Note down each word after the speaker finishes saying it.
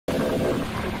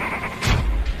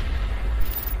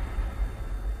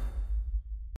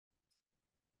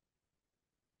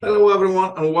Hello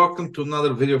everyone and welcome to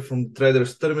another video from the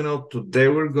Traders Terminal. Today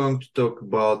we're going to talk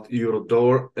about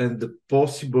Eurodollar and the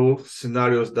possible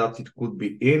scenarios that it could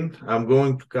be in. I'm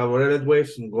going to cover elliott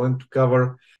waves, I'm going to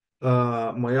cover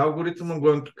my algorithm, I'm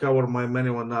going to cover my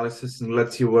manual analysis, and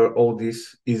let's see where all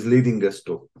this is leading us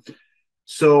to.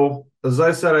 So as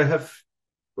I said, I have,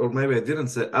 or maybe I didn't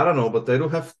say, I don't know, but I do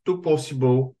have two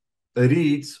possible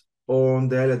reads on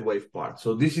the elliott wave part.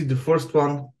 So this is the first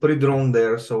one pre-drawn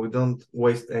there, so we don't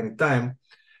waste any time.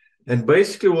 And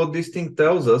basically what this thing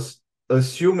tells us,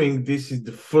 assuming this is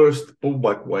the first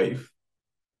pullback wave,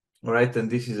 right,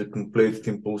 and this is a complete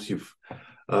impulsive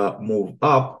move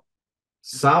up,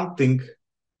 something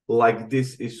like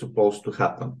this is supposed to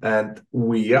happen. And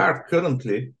we are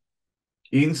currently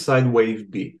inside wave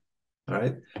B,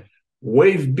 right?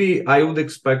 Wave B, I would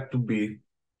expect to be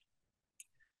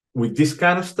with this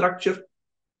kind of structure,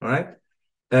 right?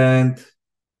 And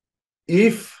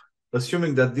if,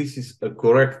 assuming that this is a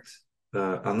correct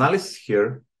analysis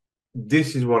here,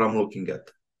 this is what I'm looking at,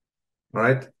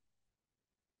 right?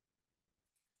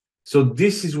 So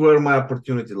this is where my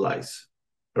opportunity lies,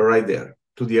 right there,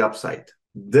 to the upside.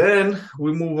 Then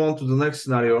we move on to the next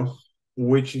scenario,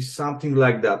 which is something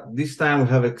like that. This time we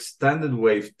have extended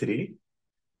wave 3.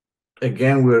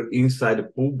 Again, we're inside a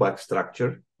pullback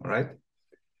structure, right?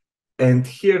 And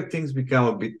here things become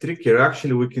a bit trickier.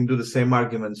 Actually, we can do the same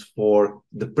arguments for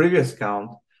the previous count,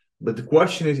 but the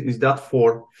question is that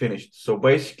 4 finished? So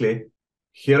basically,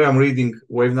 here I'm reading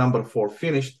wave number 4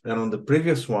 finished, and on the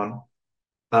previous one,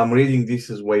 I'm reading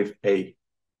this as wave A,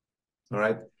 all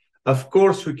right? Of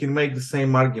course, we can make the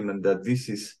same argument that this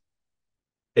is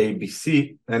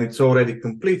ABC, and it's already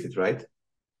completed, right?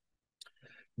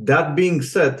 That being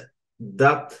said,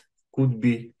 that could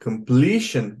be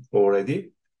completion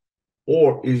already,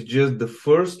 or is just the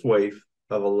first wave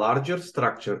of a larger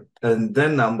structure, and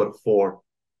then number 4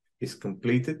 is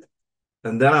completed,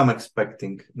 and then I'm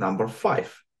expecting number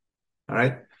 5, all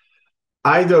right?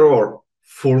 Either or.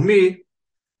 For me,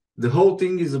 the whole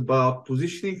thing is about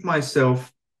positioning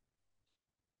myself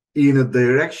in a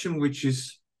direction which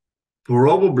is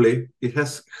probably, it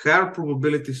has higher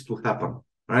probabilities to happen,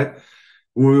 right?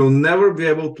 We will never be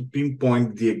able to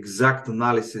pinpoint the exact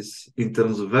analysis in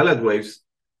terms of elliott waves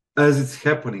as it's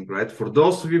happening, right? For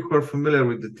those of you who are familiar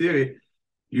with the theory,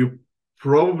 you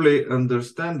probably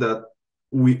understand that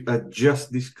we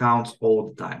adjust discounts all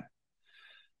the time.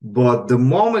 But the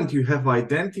moment you have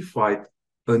identified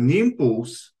an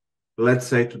impulse, let's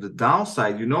say to the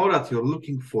downside, you know that you're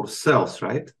looking for sells,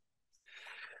 right?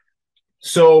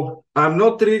 So I'm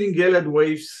not reading elliott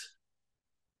waves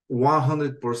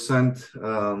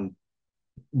 100%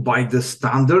 by the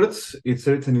standards. It's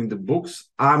written in the books.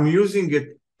 I'm using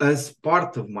it as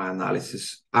part of my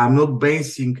analysis. I'm not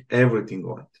basing everything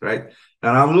on it, right?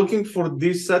 And I'm looking for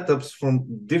these setups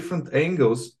from different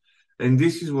angles, and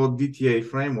this is what DTA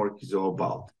framework is all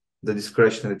about, the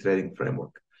discretionary trading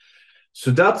framework. So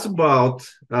that's about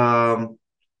the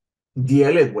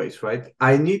elliott waves, right?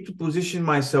 I need to position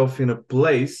myself in a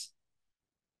place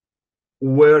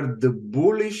where the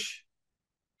bullish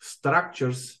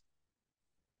structures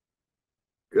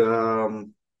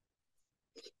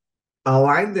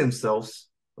align themselves.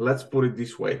 Let's put it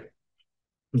this way.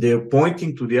 They're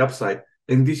pointing to the upside,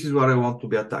 and this is what I want to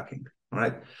be attacking, all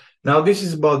right? Now, this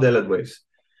is about the elliott waves.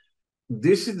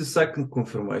 This is the second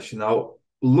confirmation. Now,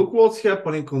 look what's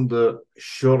happening on the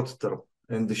short term,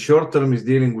 and the short term is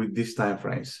dealing with these time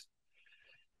frames.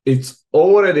 It's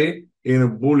already in a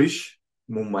bullish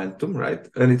momentum, right?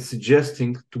 And it's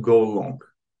suggesting to go long.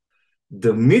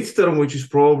 The midterm, which is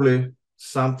probably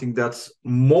something that's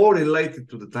more related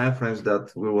to the time frames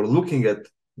that we were looking at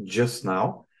just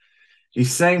now,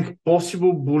 is saying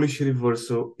possible bullish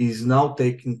reversal is now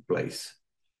taking place.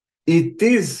 It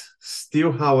is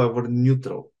still, however,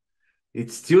 neutral.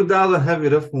 It still doesn't have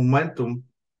enough momentum,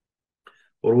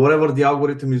 or whatever the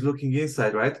algorithm is looking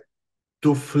inside, right,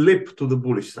 to flip to the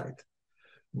bullish side.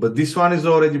 But this one is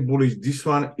already bullish. This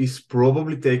one is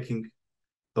probably taking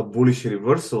a bullish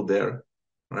reversal there,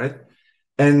 right?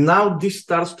 And now this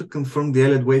starts to confirm the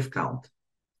elliott wave count.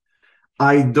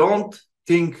 I don't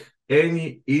think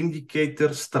any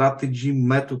indicator, strategy,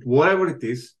 method, whatever it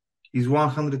is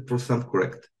 100%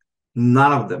 correct.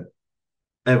 None of them,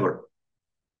 ever.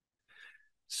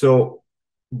 So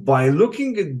by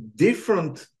looking at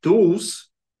different tools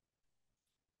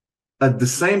at the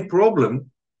same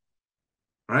problem,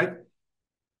 right,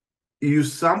 you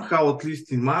somehow, at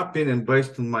least in my opinion,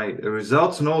 based on my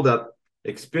results, know that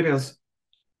experience,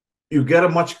 you get a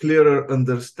much clearer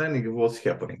understanding of what's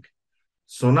happening.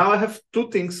 So now I have two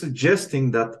things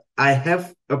suggesting that I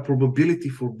have a probability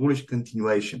for bullish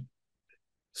continuation.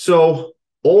 So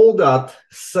all that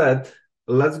said,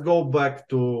 let's go back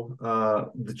to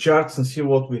the charts and see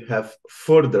what we have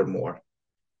furthermore.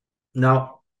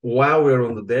 Now, while we're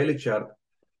on the daily chart,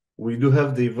 we do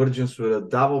have the divergence with a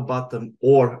double bottom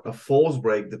or a false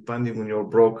break, depending on your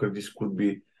broker. This could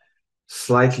be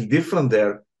slightly different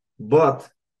there, but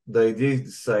the idea is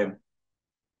the same.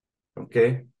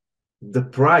 Okay, the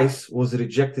price was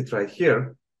rejected right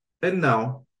here, and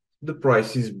now the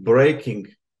price is breaking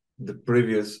the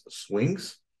previous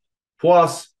swings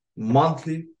plus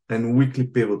monthly and weekly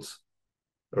pivots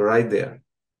right there.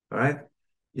 All right,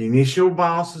 initial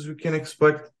bounces we can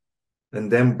expect, and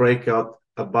then breakout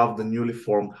above the newly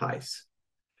formed highs.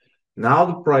 Now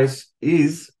the price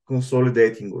is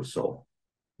consolidating or so.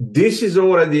 This is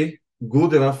already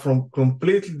good enough from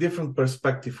completely different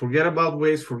perspective. Forget about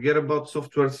waves, forget about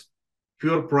softwares,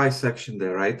 pure price action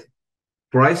there, right?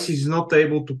 Price is not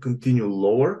able to continue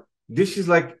lower. This is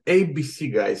like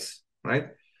ABC, guys, right?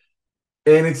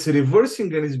 And it's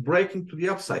reversing and it's breaking to the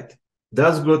upside.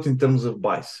 That's good in terms of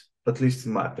buys, at least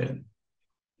in my opinion.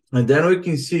 And then we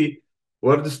can see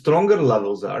where the stronger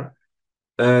levels are.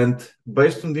 And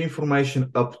based on the information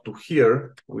up to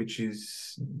here, which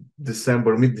is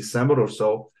December, mid-December or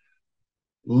so,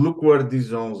 look where these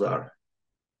zones are.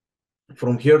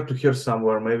 From here to here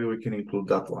somewhere, maybe we can include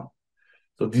that one.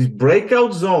 So this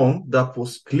breakout zone that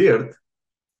was cleared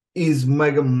is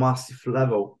mega massive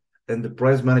level, and the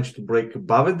price managed to break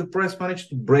above it. The price managed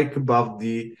to break above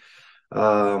the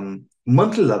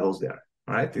monthly levels there,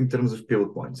 right, in terms of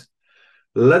pivot points.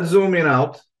 Let's zoom in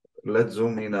out. Let's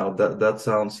zoom in out. That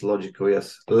sounds logical,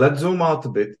 yes. Let's zoom out a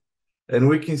bit, and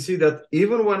we can see that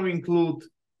even when we include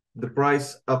the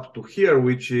price up to here,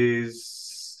 which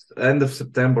is end of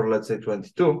September, let's say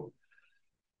 22,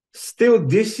 still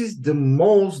this is the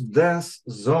most dense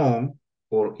zone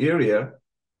or area,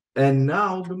 and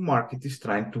now the market is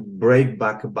trying to break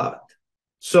back above it.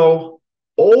 So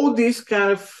all this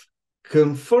kind of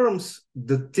confirms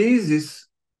the thesis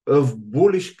of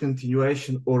bullish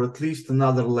continuation, or at least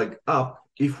another leg up,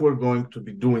 if we're going to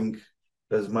be doing,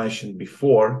 as mentioned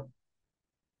before,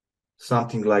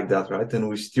 something like that, right? And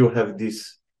we still have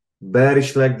this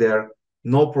bearish leg there,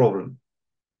 no problem.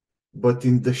 But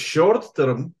in the short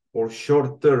term or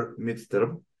shorter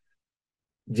midterm,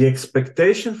 the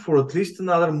expectation for at least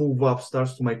another move up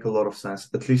starts to make a lot of sense,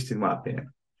 at least in my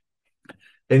opinion.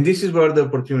 And this is where the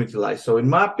opportunity lies. So in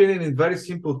my opinion, in very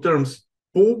simple terms,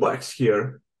 pullbacks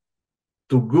here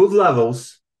to good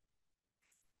levels,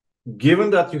 given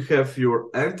that you have your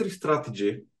entry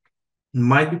strategy,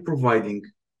 might be providing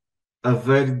a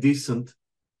very decent,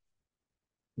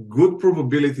 good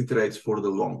probability trades for the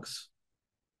longs.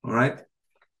 All right.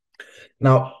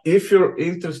 Now, if you're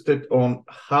interested on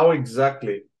how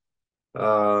exactly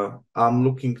I'm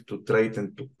looking to trade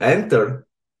and to enter,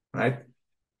 right,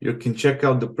 you can check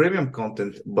out the premium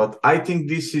content. But I think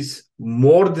this is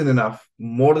more than enough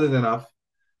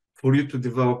for you to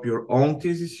develop your own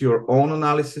thesis, your own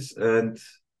analysis, and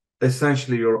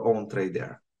essentially your own trade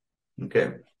there.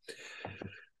 Okay.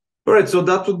 All right. So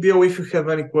that would be all. If you have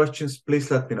any questions, please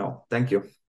let me know. Thank you.